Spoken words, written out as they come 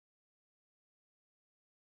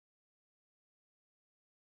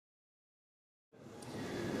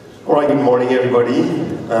All right, good morning, everybody.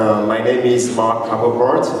 My name is Marc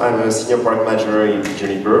Rapoport. I'm a senior product manager in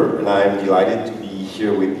Juniper, and I'm delighted to be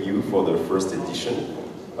here with you for the first edition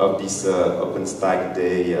of this OpenStack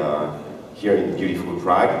Day here in beautiful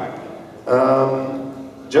Prague.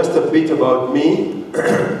 Just a bit about me.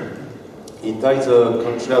 Inside the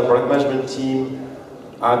Contrail product management team,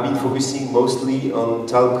 I've been focusing mostly on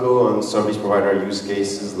telco and service provider use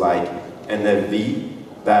cases like NFV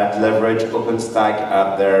that leverage OpenStack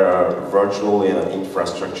at their virtual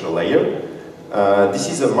infrastructure layer.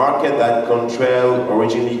 This is a market that Contrail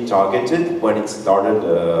originally targeted when it started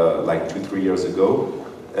like 2-3 years ago,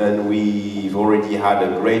 and we've already had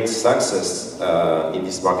a great success in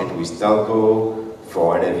this market with telco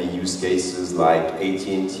for NFV use cases like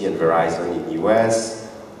AT&T and Verizon in the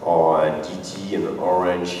US, or DT and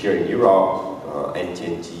Orange here in Europe,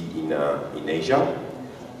 AT&T in Asia.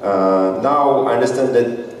 Now I understand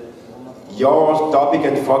that your topic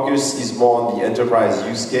and focus is more on the enterprise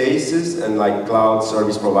use cases and like cloud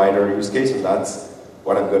service provider use cases, and that's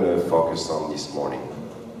what I'm going to focus on this morning.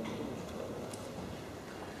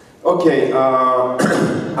 Okay,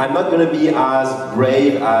 I'm not going to be as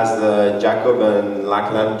brave as Jacob and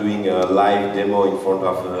Lachlan doing a live demo in front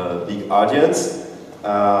of a big audience.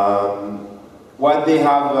 What they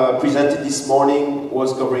have presented this morning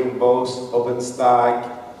was covering both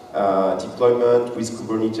OpenStack, deployment with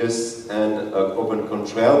Kubernetes and Open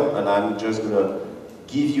Contrail, and I'm just going to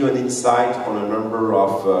give you an insight on a number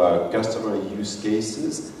of customer use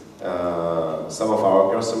cases. Some of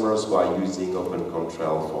our customers who are using Open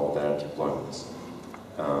Contrail for their deployments,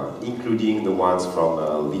 including the ones from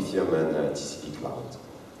Lithium and TCP Cloud.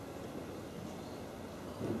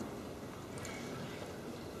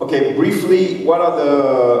 Okay, briefly, what are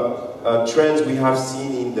the trends we have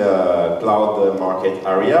seen in the cloud market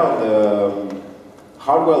area? On the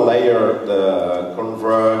hardware layer, the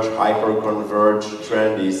converge, hyper-converge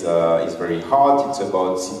trend is very hot. It's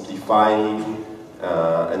about simplifying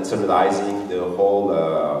and standardizing the whole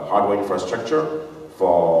hardware infrastructure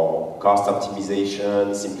for cost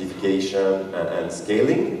optimization, simplification, and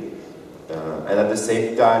scaling. And at the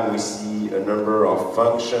same time, we see a number of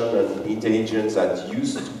functions and intelligence that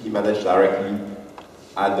used to be managed directly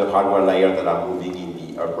at the hardware layer that are moving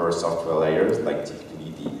in the upper software layers, like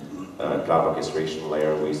typically the cloud orchestration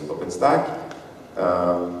layer with OpenStack.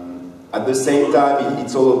 At the same time,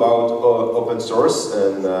 it's all about open source,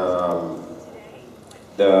 and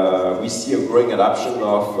we see a growing adoption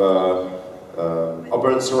of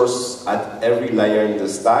open source at every layer in the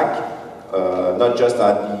stack, not just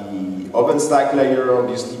at the OpenStack layer,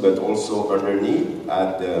 obviously, but also underneath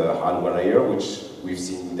at the hardware layer, which we've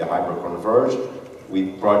seen in the hyperconverge,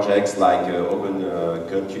 with projects like Open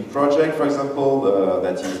Compute Project, for example,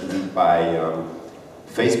 that is led by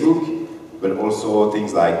Facebook, but also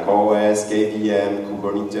things like CoreOS, KVM,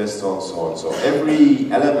 Kubernetes, so on and so on. So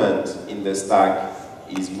every element in the stack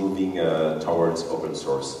is moving towards open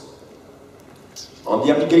source. On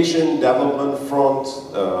the application development front,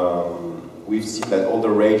 we've seen that all the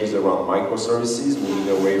rage is around microservices, moving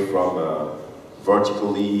away from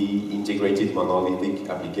vertically integrated monolithic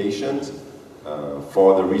applications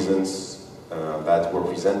for the reasons that were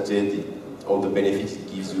presented, all the benefits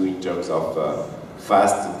it gives you in terms of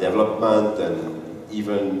fast development and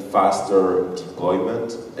even faster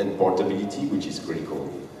deployment and portability, which is critical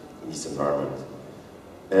in this environment.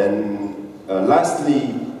 And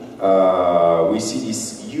lastly, we see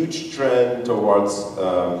this huge trend towards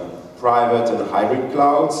private and hybrid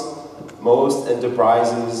clouds. Most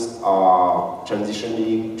enterprises are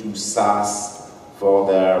transitioning to SaaS for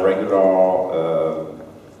their regular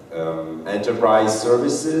enterprise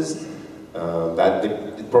services.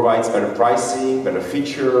 It provides better pricing, better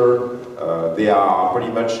feature. They are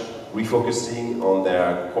pretty much refocusing on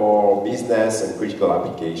their core business and critical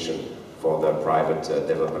application for the private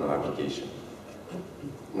development application.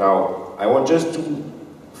 Now, I want just to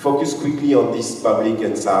focus quickly on this public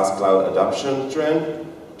and SaaS cloud adoption trend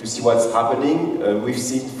to see what's happening. We've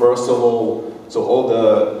seen, first of all, so all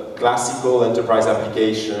the classical enterprise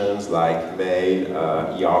applications like mail,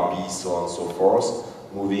 ERP, so on and so forth,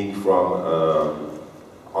 moving from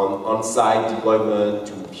on-site deployment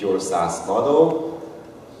to pure SaaS model.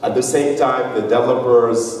 At the same time, the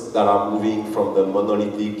developers that are moving from the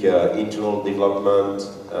monolithic internal development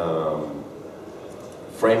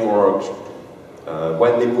framework,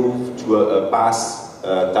 when they move to a PaaS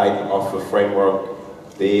type of a framework,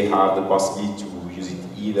 they have the possibility to use it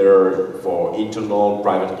either for internal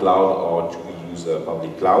private cloud or to use a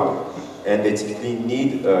public cloud. And they typically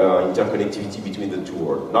need interconnectivity between the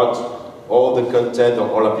two. Not all the content or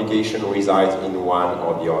all application resides in one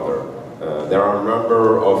or the other. there are a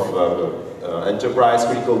number of enterprise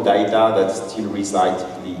critical data that still reside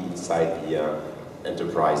inside the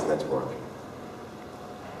enterprise network.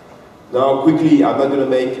 Now, quickly, I'm not going to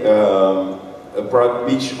make a product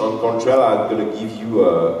pitch on Contrail. I'm going to give you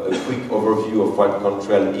a quick overview of what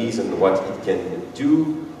Contrail is and what it can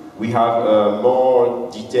do. We have a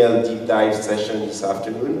more detailed deep dive session this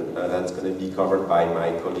afternoon that's going to be covered by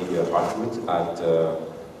my colleague Hartmut at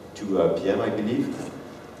 2 p.m. I believe.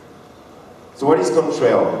 So what is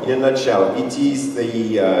Contrail? In a nutshell, it is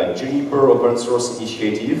the Juniper open source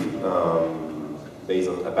initiative based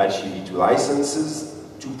on Apache v2 licenses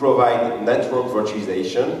to provide network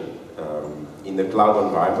virtualization in the cloud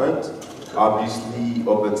environment. Obviously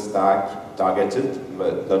OpenStack targeted,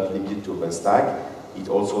 but not limited to OpenStack. It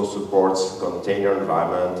also supports container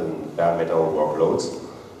environment and bare metal workloads.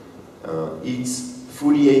 It's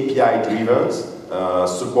fully API driven,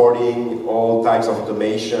 supporting all types of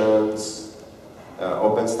automations.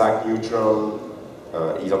 OpenStack Neutron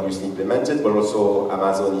is obviously implemented, but also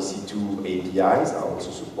Amazon EC2 APIs are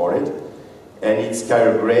also supported. And it's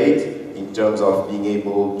carrier grade in terms of being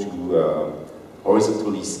able to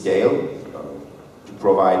horizontally scale, to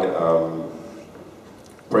provide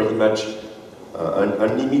pretty much an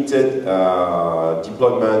unlimited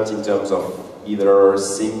deployment in terms of either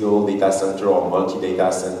single data center or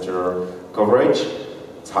multi-data center coverage.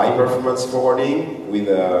 It's high performance forwarding with,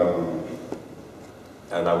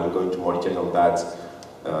 and I will go into more detail on that,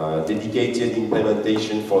 dedicated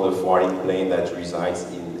implementation for the forwarding plane that resides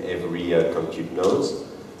in every compute nodes.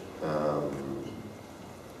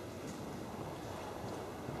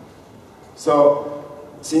 So,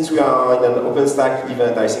 since we are in an OpenStack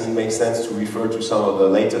event, I think it makes sense to refer to some of the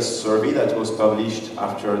latest survey that was published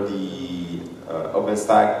after the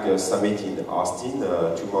OpenStack summit in Austin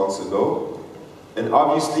 2 months ago. And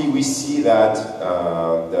obviously we see that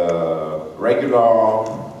the regular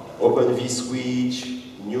Open vSwitch,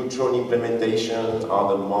 Neutron implementation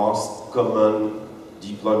are the most common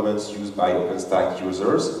deployments used by OpenStack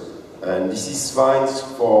users. And this is fine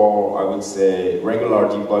for, I would say, regular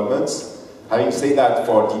deployments. Having said that,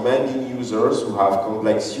 for demanding users who have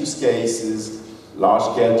complex use cases,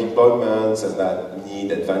 large-scale deployments, and that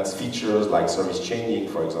need advanced features like service chaining,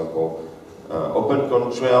 for example,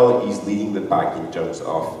 Contrail is leading the pack in terms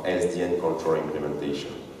of SDN control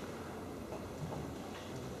implementation.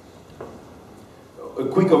 A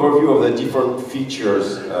quick overview of the different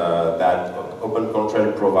features that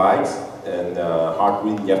Contrail provides, and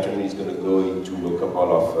Hartmut in the afternoon is going to go into a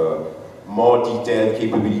couple of more detailed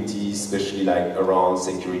capabilities, especially like around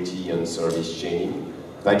security and service chaining.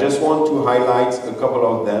 I just want to highlight a couple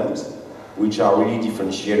of them, which are really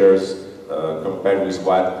differentiators compared with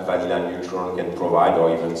what vanilla Neutron can provide,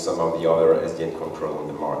 or even some of the other SDN control on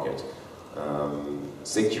the market.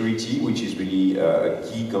 Security, which is really a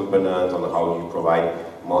key component on how you provide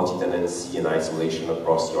multi-tenancy and isolation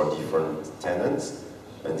across your different tenants.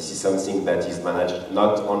 And this is something that is managed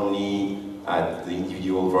not only at the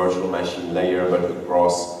individual virtual machine layer, but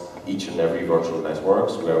across each and every virtual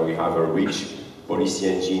networks, where we have a rich policy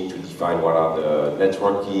engine to define what are the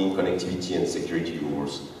networking, connectivity, and security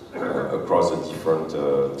rules across the different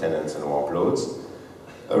tenants and workloads.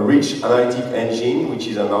 A rich analytic engine, which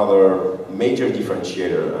is another major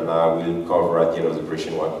differentiator, and I will cover at the end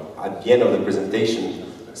of the presentation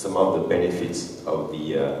some of the benefits of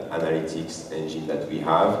the analytics engine that we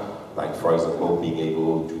have, like for example being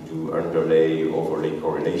able to do underlay, overlay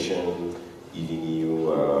correlation, giving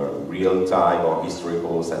you real-time or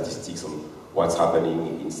historical statistics on what's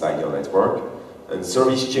happening inside your network, and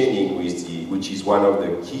service chaining, which is one of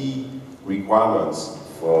the key requirements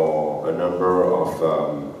for a number of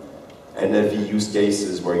NFV use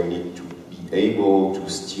cases where you need to be able to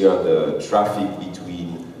steer the traffic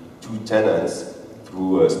between two tenants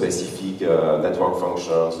through specific network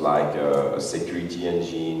functions like a security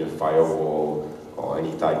engine, a firewall, or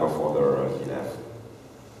any type of other VNF.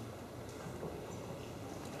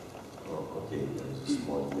 Oh, okay, there's a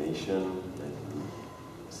small animation.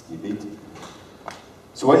 Skip it.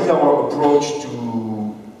 So what is our approach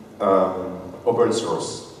to open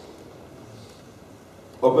source?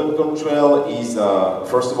 Contrail is,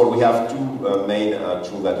 first of all, we have two main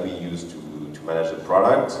tools that we use to manage the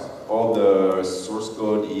product. All the source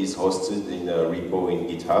code is hosted in a repo in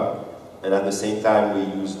GitHub, and at the same time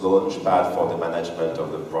we use Launchpad for the management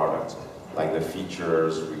of the product, like the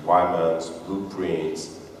features, requirements,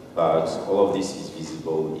 blueprints, bugs. All of this is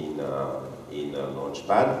visible in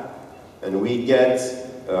Launchpad. And we get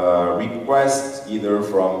requests either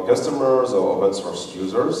from customers or open source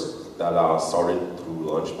users that are sorted through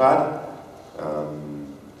Launchpad.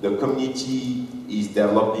 The community is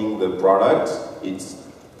developing the product. It's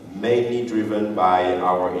mainly driven by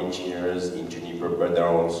our engineers in Juniper, but there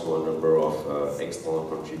are also a number of external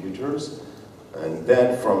contributors. And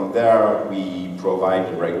then from there, we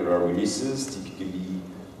provide regular releases, typically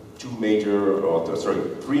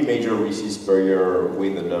three major releases per year,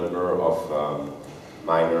 with a number of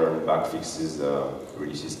minor and bug fixes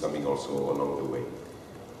releases coming also along the way.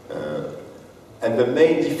 And the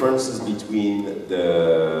main differences between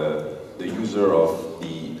the user of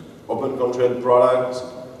the Open Contrail product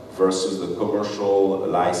versus the commercial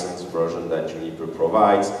licensed version that Juniper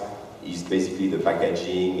provides is basically the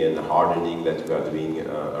packaging and hardening that we are doing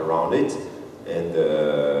around it, and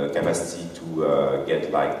the capacity to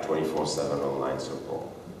get like 24/7 online support.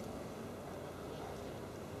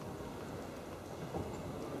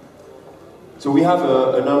 So we have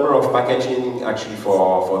a number of packaging actually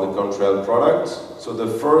for the Contrail product. So the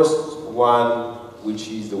first one, which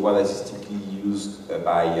is the one that is typically used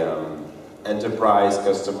by enterprise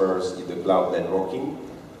customers in the cloud networking.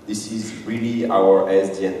 This is really our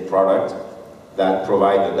SDN product that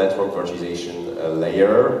provides the network virtualization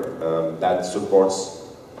layer that supports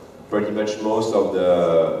pretty much most of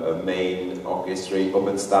the main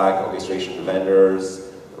OpenStack orchestration vendors,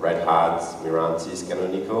 Red Hat, Mirantis,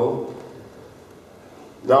 Canonical.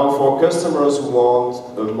 Now, for customers who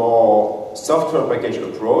want a more software package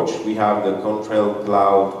approach, we have the Contrail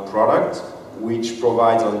Cloud product, which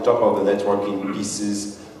provides on top of the networking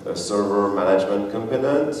pieces a server management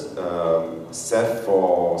component, Ceph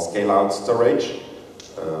for scale-out storage,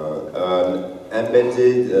 an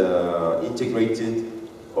embedded, integrated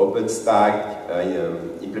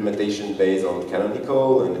OpenStack implementation based on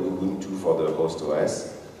Canonical, and Ubuntu for the host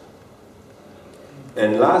OS.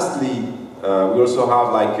 And lastly, we also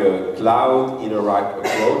have like a cloud in a rack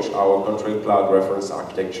approach, our Contrail Cloud reference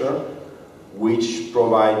architecture, which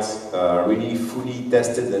provides a really fully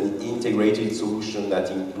tested and integrated solution that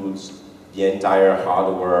includes the entire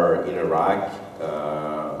hardware in a rack,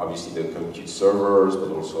 obviously the compute servers,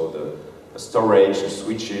 but also the storage, the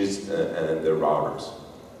switches, and the routers.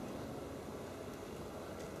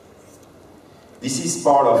 This is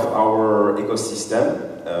part of our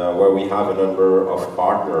ecosystem, where we have a number of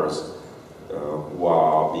partners who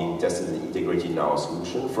are being tested and integrated in our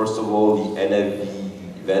solution. First of all, the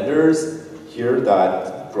NFV vendors here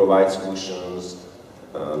that provide solutions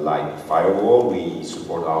like firewall. We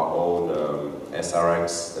support our own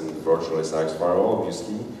SRX and virtual SRX firewall,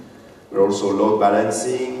 obviously. We're also load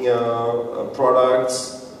balancing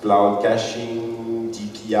products, cloud caching,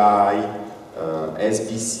 DPI,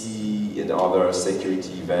 SBC, and other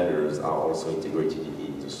security vendors are also integrated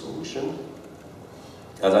in the solution.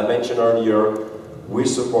 As I mentioned earlier, we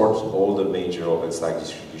support all the major OpenStack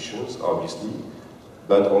distributions, obviously,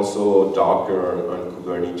 but also Docker and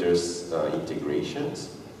Kubernetes integrations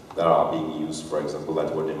that are being used, for example,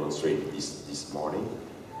 that were demonstrated this morning.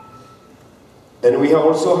 And we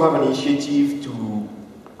also have an initiative to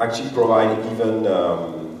actually provide even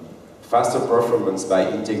faster performance by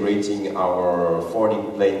integrating our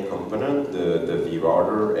forwarding plane component, the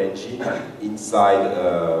vRouter engine, inside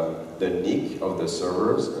the NIC of the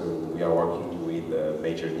servers. And we are working with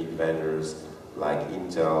major NIC vendors like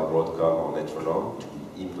Intel, Broadcom, or Netronom to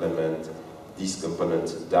implement this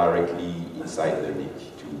component directly inside the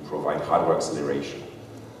NIC to provide hardware acceleration.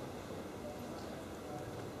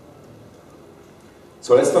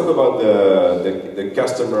 So let's talk about the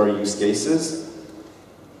customer use cases.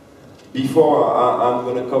 Before I'm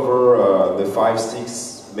going to cover the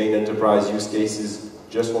 5-6 main enterprise use cases,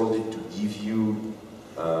 just wanted to give you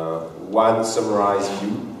one summarized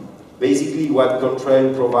view. Basically, what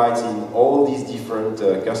Contrail provides in all these different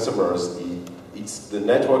customers, it's the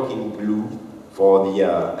networking glue for the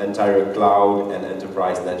entire cloud and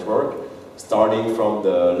enterprise network, starting from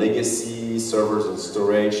the legacy servers and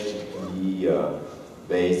storage, typically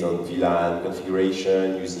based on VLAN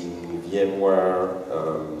configuration, using VMware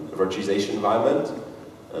virtualization environment.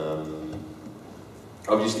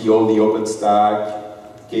 Obviously, all the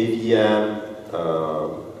OpenStack, KVM,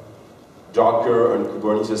 Docker and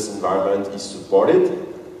Kubernetes environment is supported,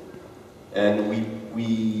 and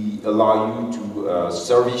we allow you to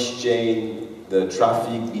service chain the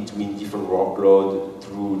traffic between different workloads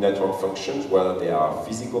through network functions, whether they are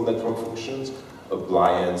physical network functions,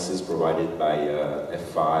 appliances provided by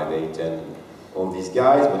F5, A10, all these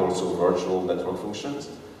guys, but also virtual network functions.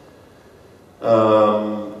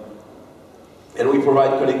 And we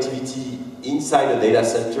provide connectivity inside the data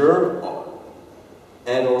center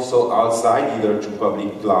and also outside, either to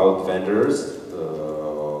public cloud vendors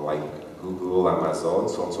like Google, Amazon,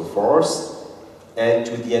 so on and so forth, and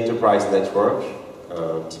to the enterprise network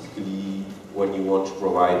typically when you want to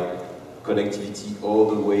provide connectivity all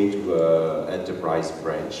the way to enterprise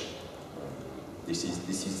branch. This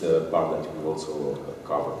is the part that we also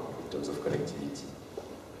cover in terms of connectivity.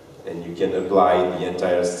 And you can apply the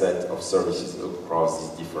entire set of services across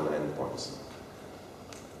these different endpoints.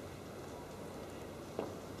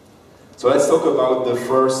 So let's talk about the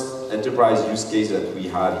first enterprise use case that we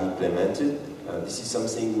have implemented. This is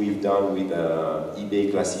something we've done with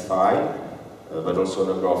eBay Classified, but also a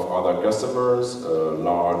number of other customers, a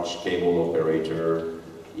large cable operator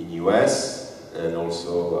in US, and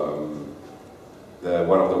also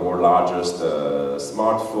one of the world's largest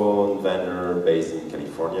smartphone vendor based in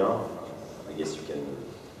California. I guess you can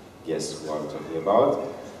guess who I'm talking about.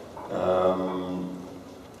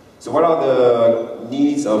 So what are the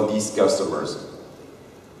needs of these customers?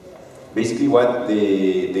 Basically what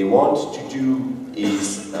they want to do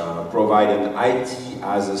is provide an IT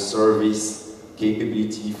as a service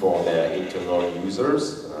capability for their internal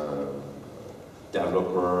users,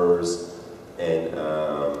 developers, and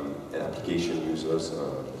application users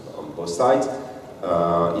on both sides.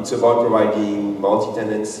 It's about providing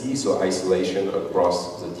multi-tenancy, so isolation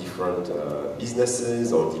across the different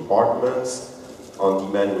businesses or departments,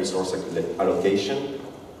 on-demand resource allocation,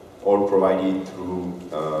 all provided through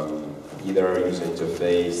either user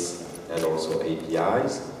interface and also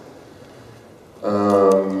APIs.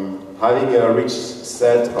 Having a rich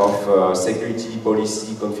set of security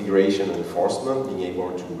policy configuration and enforcement, being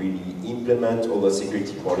able to really implement all the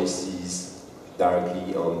security policies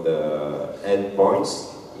directly on the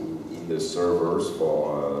endpoints in the servers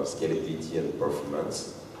for scalability and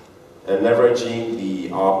performance, and leveraging the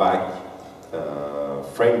RBAC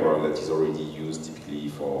framework that is already used typically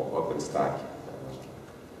for OpenStack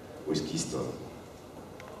with Keystone.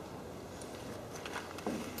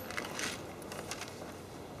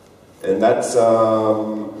 And that's,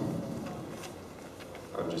 I'm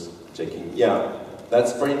just checking, yeah,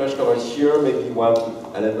 that's pretty much covered here. Maybe one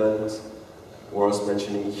element worth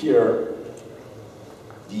mentioning here.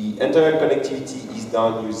 The entire connectivity is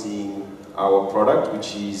done using our product,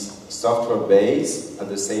 which is software-based. At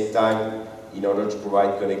the same time, in order to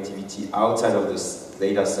provide connectivity outside of this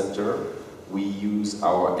data center, we use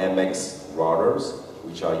our MX routers,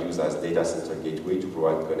 which are used as data center gateway to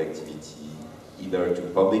provide connectivity either to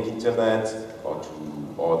public internet or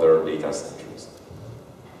to other data centers.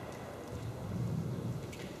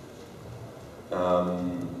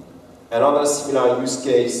 Another similar use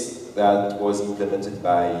case that was implemented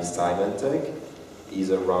by Symantec is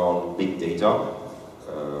around big data.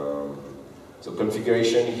 So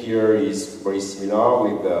configuration here is very similar,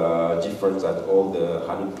 with the difference that all the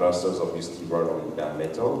Hadoop clusters obviously run on bare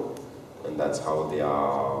metal, and that's how they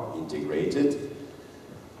are integrated.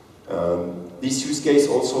 This use case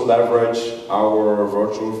also leverage our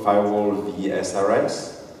virtual firewall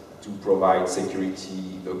VSRX to provide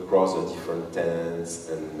security across the different tenants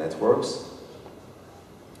and networks.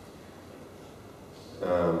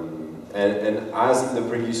 And as in the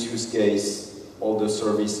previous use case, all the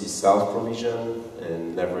service is self-provisioned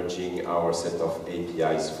and leveraging our set of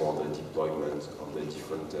APIs for the deployment of the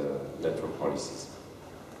different network policies.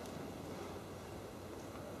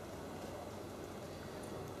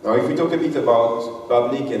 Now, if we talk a bit about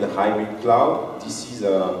public and hybrid cloud, this is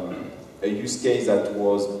a use case that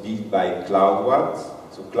was built by CloudWatt.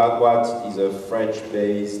 So CloudWatt is a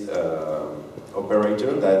French-based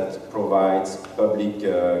operator that provides public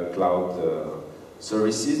cloud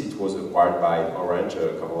services. It was acquired by Orange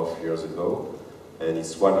a couple of years ago, and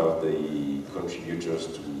it's one of the contributors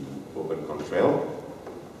to Open Contrail.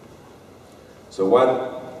 So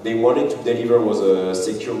what they wanted to deliver was a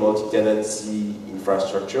secure multi-tenancy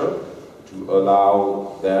infrastructure to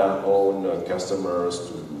allow their own customers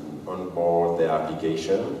to onboard their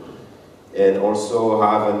application, and also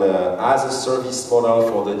have an as-a-service model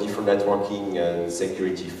for the different networking and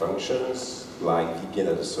security functions, like VPN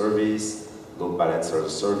as a service, load balancer as a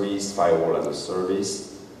service, firewall as a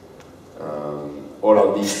service. All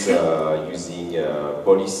of this using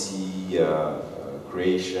policy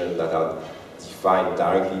creation that are defined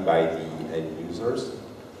directly by the end users.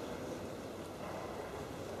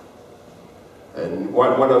 And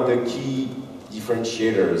one of the key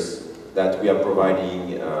differentiators that we are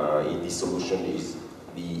providing in this solution is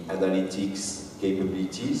the analytics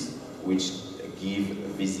capabilities, which give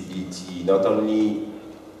visibility not only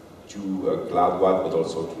to CloudWatt but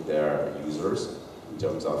also to their users in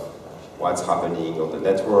terms of what's happening on the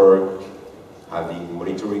network, having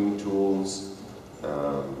monitoring tools.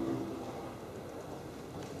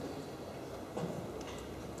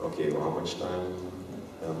 Okay, well, how much time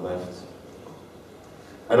left?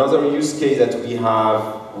 Another use case that we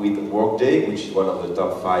have with Workday, which is one of the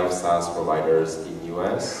top 5 SaaS providers in the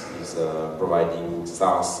US, is providing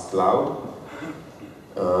SaaS cloud.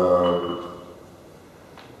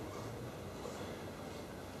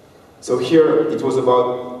 So here it was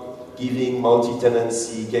about giving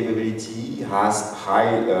multi-tenancy capability, has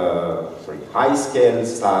high-scale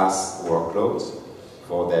SaaS workloads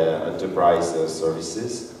for the enterprise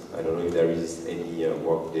services. I don't know if there is any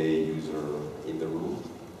Workday user in the room.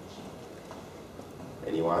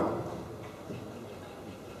 Anyone?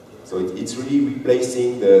 So it's really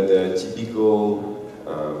replacing the typical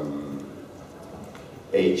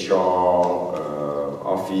HR,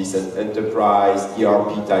 office and enterprise,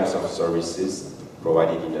 ERP types of services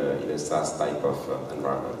provided in a SaaS type of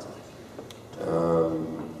environment.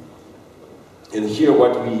 And here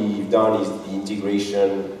what we've done is the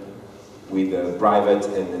integration with private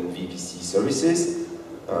and then VPC services.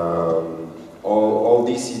 All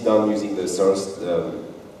this is done using the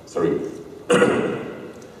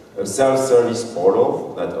a self-service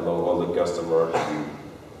portal that allows all the customers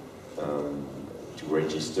to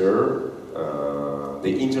register.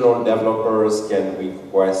 The internal developers can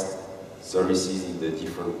request services in the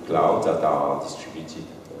different clouds that are distributed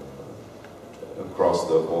across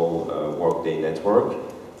the whole Workday network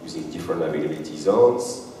using different availability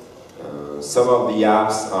zones. Some of the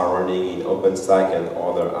apps are running in OpenStack, and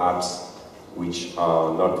other apps which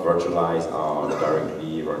are not virtualized are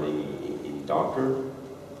directly running in Docker.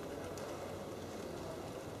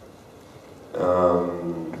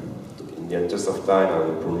 In the interest of time, I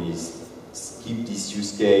will probably skip this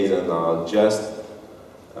use case, and I'll just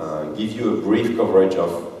give you a brief coverage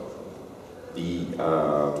of the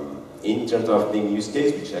Internet of Things use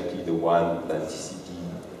case, which is actually the one that TCP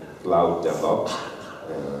Cloud developed.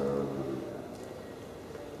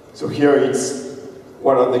 So here it's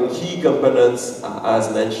one of the key components, as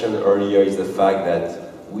mentioned earlier, is the fact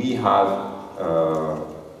that we have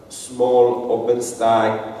small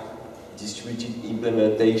OpenStack distributed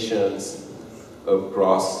implementations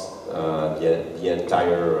across the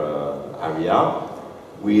entire area,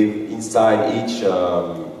 with inside each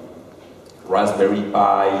Raspberry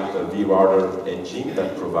Pi vRouter engine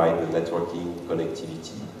that provide the networking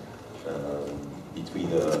connectivity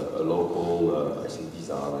between a local, I think these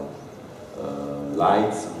are like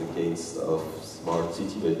lights in the case of smart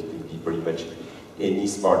city, but it could be pretty much any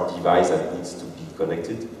smart device that needs to be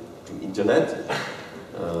connected to internet.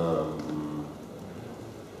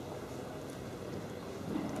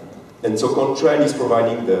 And so Contrail is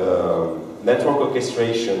providing the network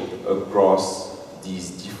orchestration across these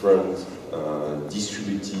different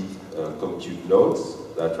distributed compute nodes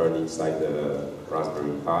that run inside the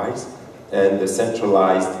Raspberry Pis, and the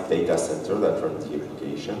centralized data center that runs the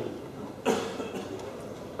application.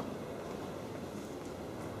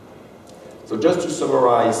 So just to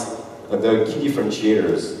summarize the key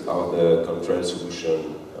differentiators of the Contrail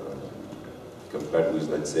solution compared with,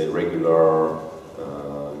 let's say, regular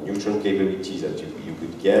neutron capabilities that you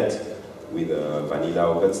could get with a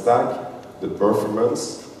vanilla OpenStack, the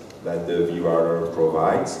performance that the vRouter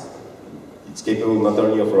provides. It's capable not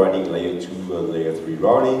only of running layer 2 and layer 3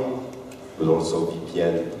 routing, but also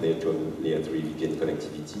VPN, layer 2 and layer 3 VPN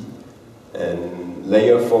connectivity, and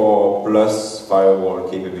layer 4 plus firewall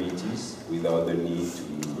capabilities without the need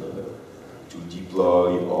to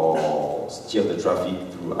deploy or steer the traffic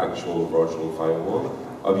through actual virtual firewall.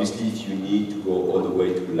 Obviously, if you need to go all the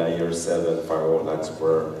way to layer 7 firewall, that's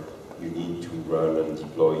where you need to run and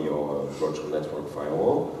deploy your virtual network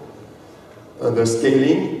firewall. The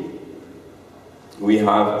scaling, we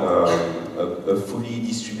have a fully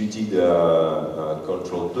distributed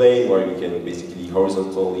control plane where you can basically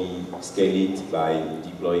horizontally scale it by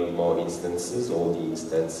deploying more instances. All the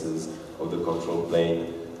instances of the control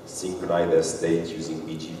plane synchronize their state using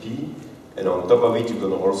BGP. And on top of it, you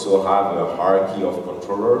can also have a hierarchy of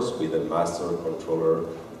controllers with a master controller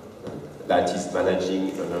that is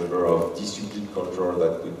managing a number of distributed controllers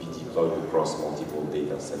that could be deployed across multiple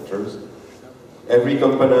data centers. Every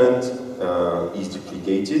component is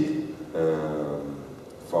duplicated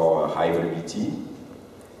for high availability.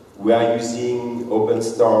 We are using open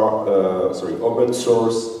source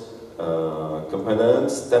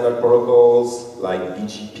components, standard protocols like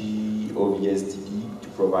BGP, OSD to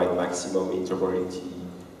provide maximum interoperability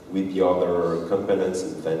with the other components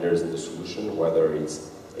and vendors in the solution, whether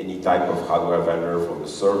it's any type of hardware vendor for the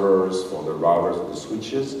servers, for the routers, or the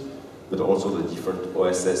switches, but also the different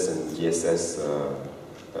OSS and DSS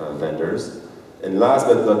vendors. And last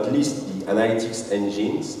but not least, the analytics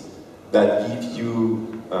engines that give you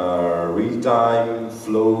real-time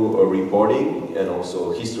flow reporting and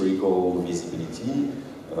also historical visibility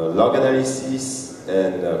log analysis,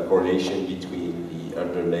 and correlation between the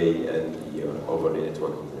underlay and the overlay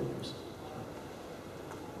networking layers.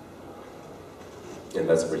 And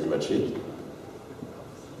that's pretty much it.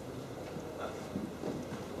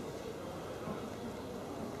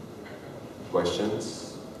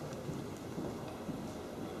 Questions?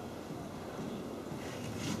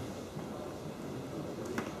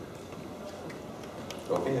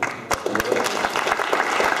 Okay.